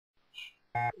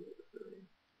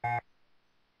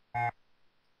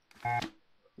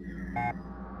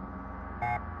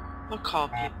We'll call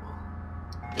people.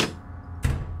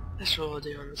 That's what we'll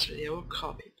do on this video. We'll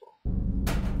call people.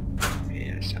 Okay,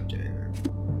 yeah, stop doing that.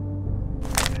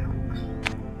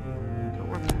 Don't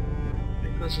want that.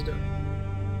 Okay, close the door.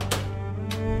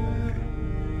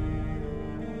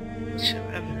 What kind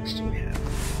of evidence do we have?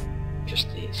 Just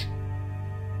these.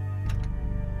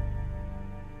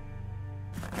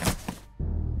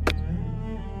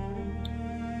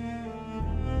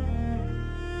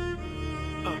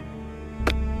 Oh.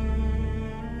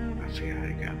 I figured out how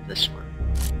to grab this one.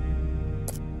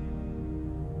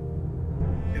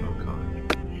 Okay, we'll call it.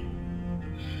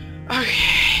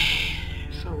 Okay.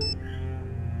 Phone.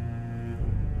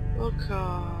 We'll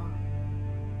call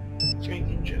Frank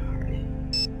and Joe Hardy.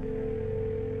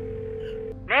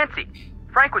 Nancy,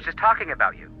 Frank was just talking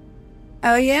about you.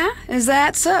 Oh yeah? Is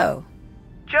that so?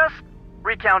 Just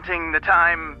recounting the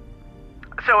time.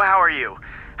 So how are you?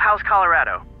 How's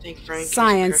Colorado? Think Frank is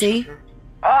Science-y. Christopher.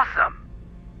 Awesome.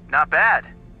 Not bad.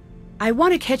 I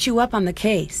want to catch you up on the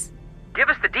case. Give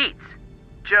us the deets.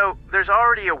 Joe, there's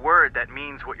already a word that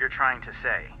means what you're trying to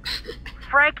say.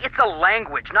 Frank, it's a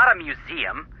language, not a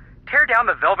museum. Tear down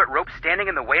the velvet rope standing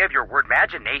in the way of your word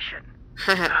imagination.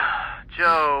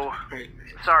 Joe,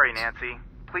 sorry, Nancy.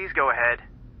 Please go ahead.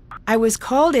 I was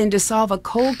called in to solve a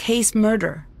cold case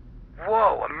murder.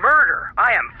 Whoa, a murder!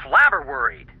 I am flabber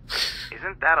worried.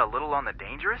 Isn't that a little on the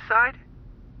dangerous side?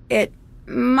 It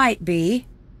might be.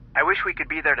 I wish we could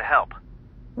be there to help.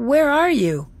 Where are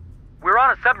you? We're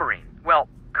on a submarine. Well,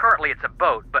 currently it's a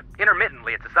boat, but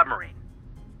intermittently it's a submarine.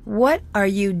 What are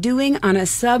you doing on a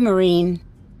submarine?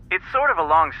 It's sort of a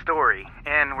long story,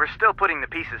 and we're still putting the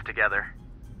pieces together.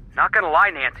 Not gonna lie,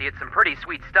 Nancy, it's some pretty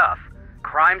sweet stuff.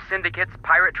 Crime syndicates,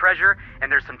 pirate treasure, and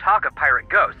there's some talk of pirate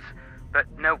ghosts, but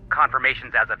no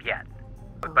confirmations as of yet.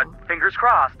 But fingers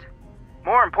crossed.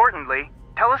 More importantly,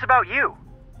 tell us about you.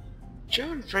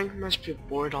 Joe and Frank must be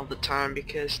bored all the time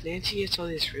because Nancy gets all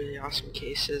these really awesome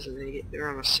cases and they're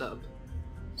on a sub.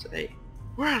 So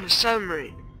we're on a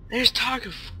submarine. There's talk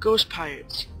of ghost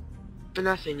pirates, but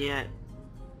nothing yet.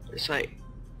 It's like,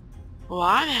 well,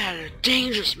 I've had a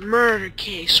dangerous murder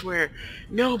case where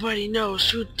nobody knows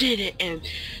who did it and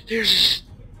there's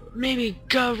maybe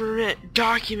government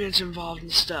documents involved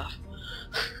and stuff.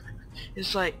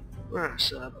 It's like, we're on a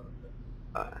sub.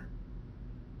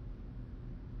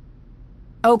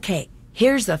 Okay,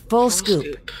 here's the full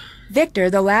scoop. Victor,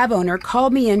 the lab owner,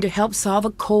 called me in to help solve a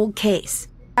cold case.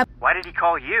 Why did he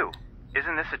call you?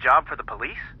 Isn't this a job for the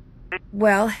police?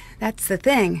 Well, that's the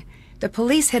thing. The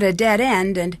police hit a dead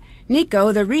end, and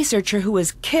Nico, the researcher who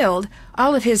was killed,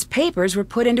 all of his papers were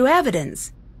put into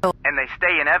evidence. And they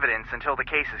stay in evidence until the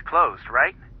case is closed,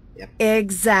 right? Yep.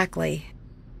 Exactly.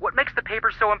 What makes the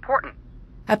papers so important?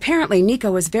 Apparently,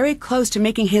 Nico was very close to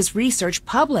making his research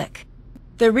public.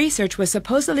 The research was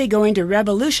supposedly going to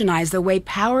revolutionize the way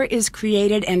power is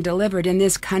created and delivered in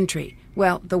this country.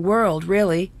 Well, the world,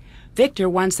 really. Victor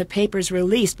wants the papers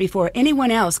released before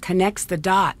anyone else connects the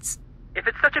dots. If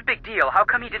it's such a big deal, how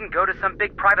come he didn't go to some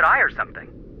big private eye or something?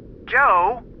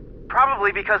 Joe,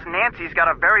 probably because Nancy's got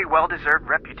a very well-deserved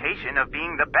reputation of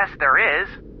being the best there is.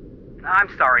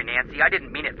 I'm sorry, Nancy. I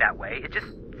didn't mean it that way. It just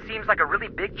seems like a really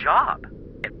big job.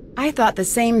 I thought the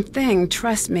same thing,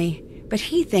 trust me. But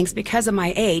he thinks because of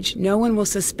my age, no one will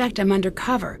suspect I'm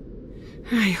undercover.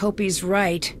 I hope he's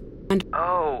right.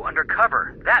 Oh,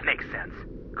 undercover. That makes sense.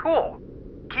 Cool.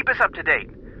 Keep us up to date.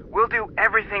 We'll do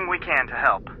everything we can to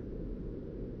help.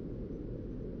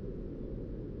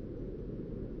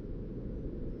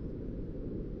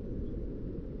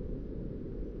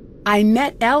 I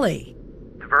met Ellie.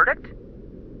 The verdict?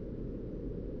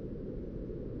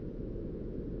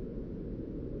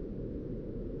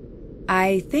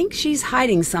 I think she's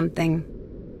hiding something.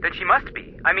 Then she must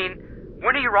be. I mean,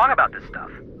 when are you wrong about this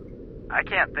stuff? I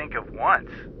can't think of once.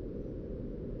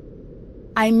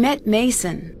 I met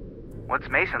Mason. What's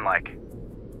Mason like?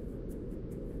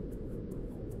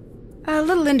 A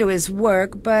little into his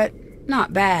work, but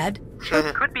not bad.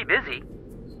 Could be busy.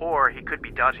 Or he could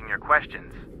be dodging your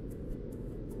questions.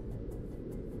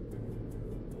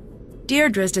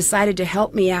 Deirdre's decided to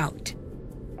help me out.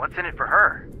 What's in it for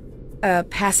her? A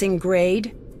passing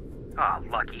grade. Ah,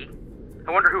 lucky.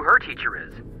 I wonder who her teacher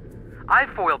is. I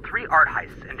foiled 3 art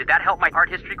heists, and did that help my art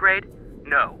history grade?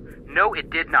 No. No, it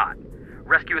did not.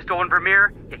 Rescue a stolen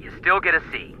Vermeer, yet you still get a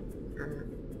C.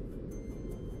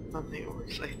 I don't think it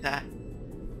works like that.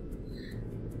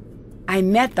 I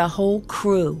met the whole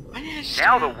crew.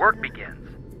 Now the work begins.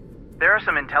 There are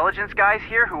some intelligence guys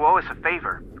here who owe us a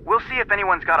favor. We'll see if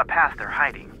anyone's got a pass they're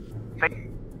hiding.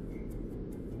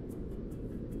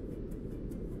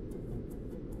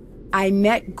 I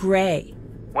met Gray.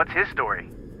 What's his story?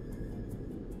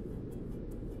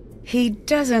 He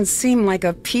doesn't seem like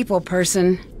a people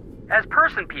person. As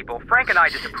person people, Frank and I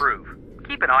disapprove.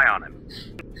 Keep an eye on him.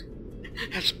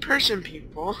 As person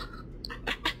people.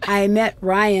 I met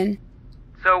Ryan.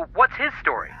 So, what's his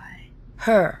story?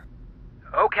 Her.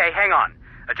 Okay, hang on.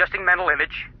 Adjusting mental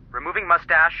image, removing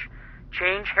mustache,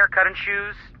 change, haircut and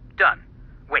shoes, done.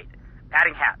 Wait,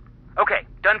 adding hat. Okay,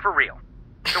 done for real.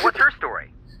 So what's her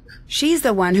story? She's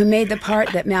the one who made the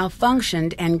part that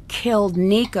malfunctioned and killed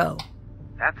Nico.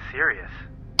 That's serious.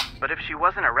 But if she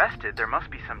wasn't arrested, there must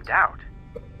be some doubt.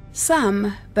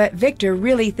 Some, but Victor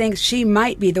really thinks she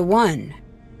might be the one.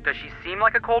 Does she seem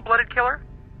like a cold-blooded killer?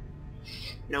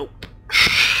 Nope.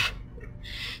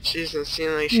 She doesn't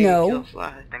seem like she No. can kill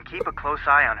flies. Then keep a close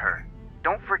eye on her.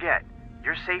 Don't forget,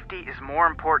 your safety is more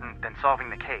important than solving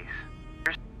the case.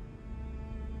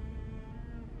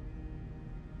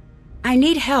 I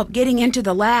need help getting into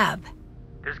the lab.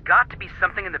 There's got to be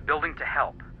something in the building to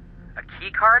help. A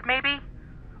key card, maybe?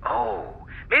 Oh,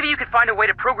 maybe you could find a way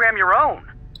to program your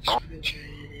own.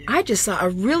 I just saw a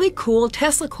really cool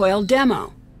Tesla coil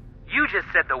demo. You just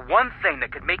said the one thing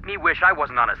that could make me wish I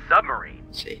wasn't on a submarine.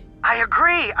 See? I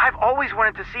agree. I've always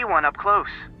wanted to see one up close.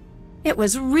 It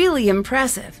was really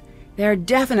impressive. They're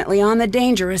definitely on the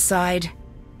dangerous side.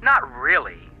 Not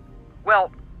really.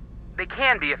 Well, they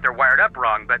can be if they're wired up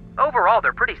wrong, but overall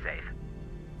they're pretty safe.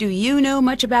 Do you know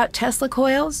much about Tesla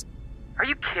coils? Are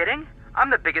you kidding? I'm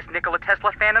the biggest Nikola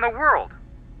Tesla fan in the world.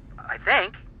 I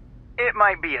think. It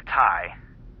might be a tie.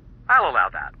 I'll allow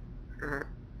that. Uh-huh.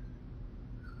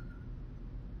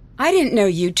 I didn't know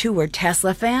you two were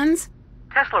Tesla fans.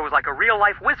 Tesla was like a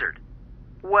real-life wizard.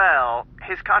 Well,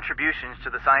 his contributions to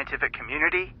the scientific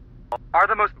community are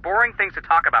the most boring things to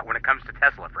talk about when it comes to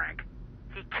Tesla, Frank.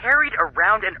 He carried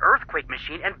around an earthquake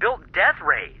machine and built death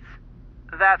rays.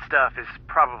 That stuff is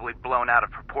probably blown out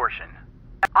of proportion.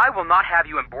 I will not have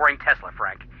you in boring Tesla,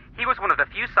 Frank. He was one of the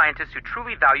few scientists who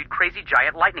truly valued crazy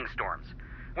giant lightning storms.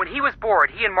 When he was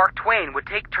bored, he and Mark Twain would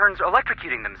take turns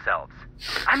electrocuting themselves.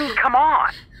 I mean, come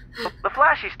on! The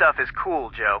flashy stuff is cool,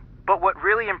 Joe. But what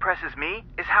really impresses me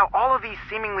is how all of these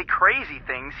seemingly crazy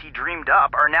things he dreamed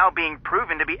up are now being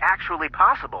proven to be actually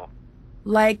possible.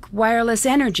 Like wireless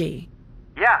energy.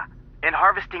 Yeah, and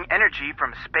harvesting energy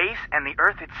from space and the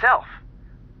Earth itself.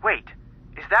 Wait,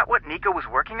 is that what Nico was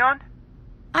working on?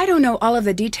 I don't know all of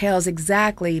the details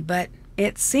exactly, but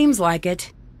it seems like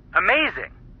it.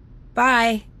 Amazing!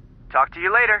 Bye. Talk to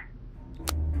you later.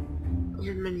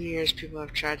 Over many years, people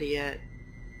have tried to get,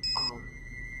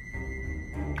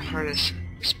 harness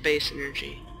space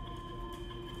energy.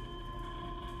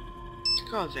 Let's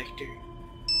call Victor.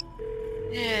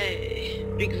 Hey,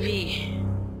 Big V.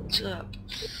 What's up?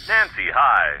 Nancy,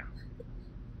 hi.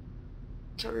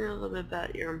 Tell me a little bit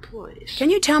about your employees. Can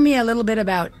you tell me a little bit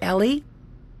about Ellie?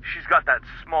 She's got that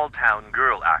small-town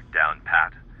girl act down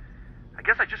pat. I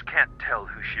guess I just can't tell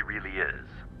who she really is.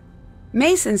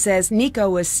 Mason says Nico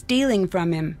was stealing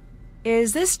from him.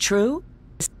 Is this true?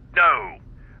 No,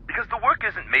 because the work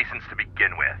isn't Mason's to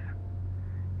begin with.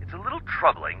 It's a little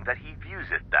troubling that he views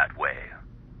it that way.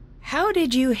 How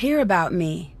did you hear about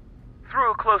me?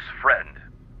 Through a close friend.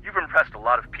 You've impressed a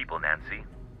lot of people, Nancy.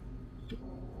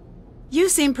 You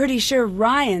seem pretty sure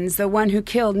Ryan's the one who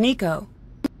killed Nico.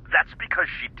 That's because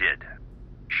she did.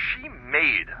 She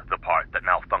made the part that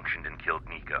malfunctioned and killed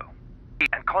Nico.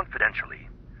 And confidentially,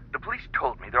 the police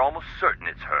told me they're almost certain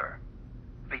it's her.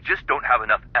 They just don't have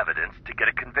enough evidence to get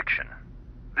a conviction.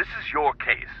 This is your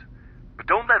case, but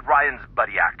don't let Ryan's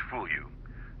buddy act fool you.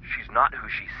 She's not who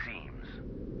she seems.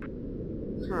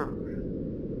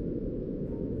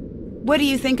 What do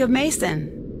you think of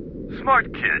Mason?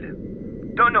 Smart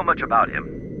kid. Don't know much about him.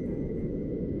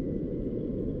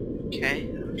 Okay,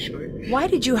 I'm sure. Why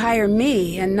did you hire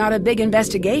me and not a big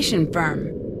investigation firm?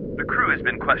 The crew has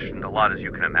been questioned a lot, as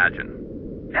you can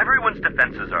imagine. Everyone's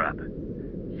defenses are up.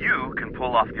 You can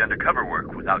pull off the undercover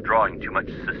work without drawing too much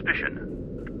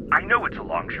suspicion. I know it's a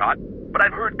long shot, but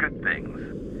I've heard good things.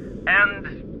 And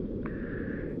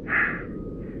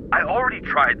I already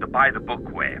tried the by-the-book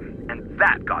way, and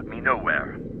that got me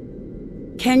nowhere.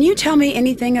 Can you tell me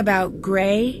anything about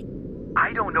Gray?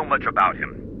 I don't know much about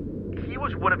him. He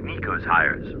was one of Nico's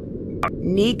hires.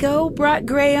 Nico brought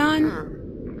Gray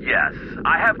on? Yes,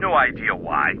 I have no idea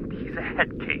why. He's a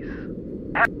head case.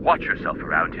 Watch yourself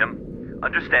around him.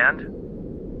 Understand?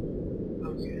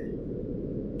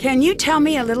 Okay. Can you tell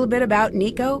me a little bit about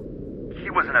Nico? He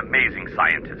was an amazing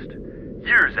scientist.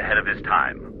 Years ahead of his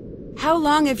time. How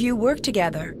long have you worked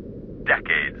together?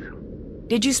 Decades.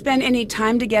 Did you spend any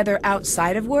time together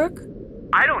outside of work?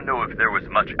 I don't know if there was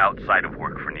much outside of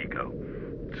work for Nico.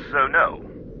 So no.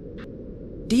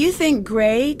 Do you think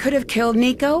Gray could have killed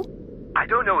Nico? I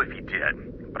don't know if he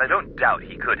did, but I don't doubt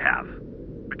he could have.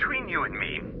 Between you and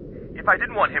me, if I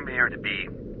didn't want him here to be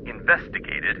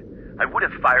investigated, I would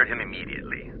have fired him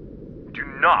immediately. Do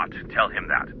not tell him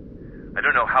that. I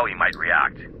don't know how he might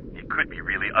react. It could be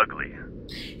really ugly.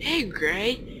 Hey,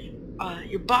 Gray,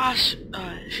 your boss,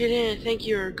 if he didn't think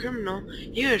you were a criminal,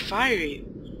 he would fire you.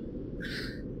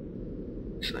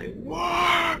 It's like,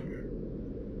 what?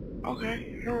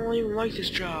 Okay, I don't even like this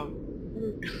job.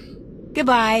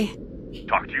 Goodbye.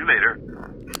 Talk to you later.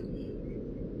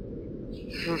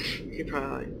 He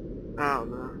probably, I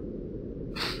don't know.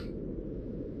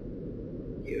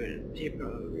 He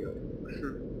probably would be like,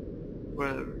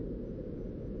 whatever.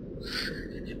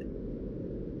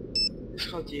 Let's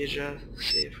call Deidre,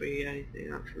 see if we get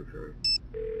anything out from her.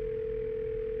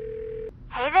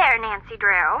 Hey there, Nancy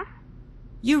Drew.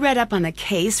 You read up on the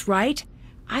case, right?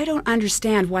 I don't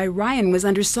understand why Ryan was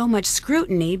under so much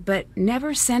scrutiny, but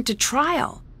never sent to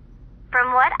trial.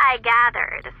 From what I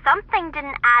gathered, something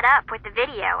didn't add up with the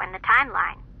video and the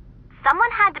timeline.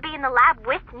 Someone had to be in the lab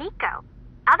with Nico.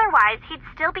 Otherwise, he'd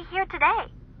still be here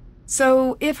today.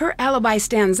 So, if her alibi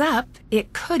stands up,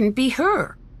 it couldn't be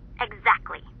her.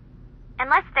 Exactly.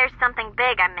 Unless there's something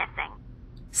big I'm missing.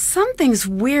 Something's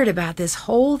weird about this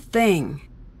whole thing.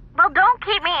 Well, don't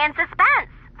keep me in suspense.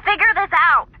 Figure this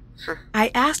out. I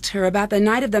asked her about the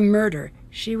night of the murder.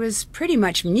 She was pretty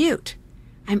much mute.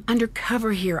 I'm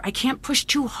undercover here. I can't push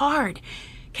too hard.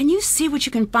 Can you see what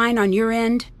you can find on your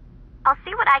end? I'll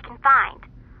see what I can find.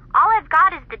 All I've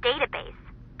got is the database.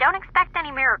 Don't expect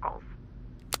any miracles.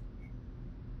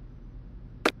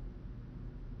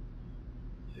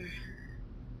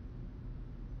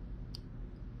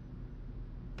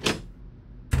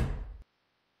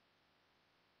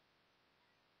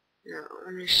 Now,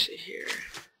 let me see here.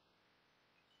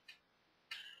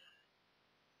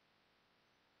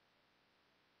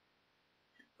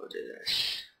 We'll do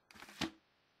this.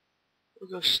 We'll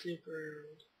go snoop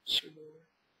around some more.